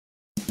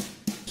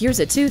Here's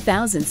a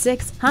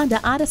 2006 Honda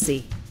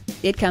Odyssey.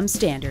 It comes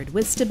standard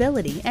with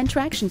stability and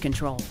traction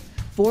control,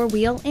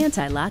 four-wheel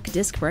anti-lock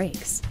disc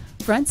brakes,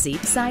 front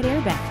seat side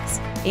airbags,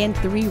 and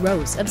 3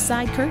 rows of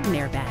side curtain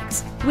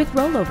airbags with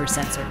rollover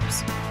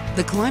sensors.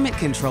 The climate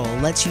control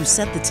lets you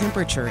set the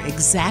temperature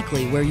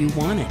exactly where you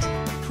want it.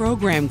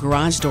 Program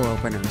garage door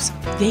openers,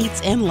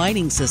 gates, and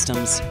lighting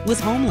systems with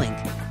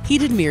HomeLink.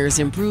 Heated mirrors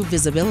improve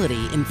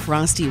visibility in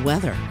frosty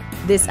weather.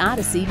 This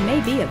Odyssey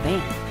may be a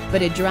van,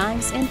 but it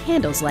drives and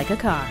handles like a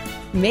car.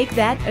 Make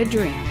that a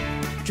dream.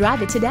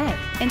 Drive it today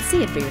and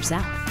see it for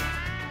yourself.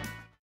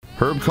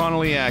 Herb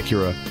Connolly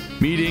Acura,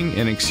 meeting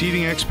and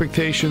exceeding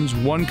expectations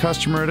one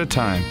customer at a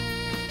time.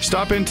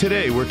 Stop in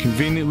today. We're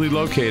conveniently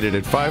located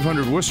at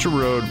 500 Worcester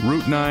Road,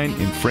 Route 9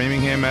 in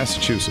Framingham,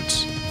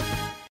 Massachusetts.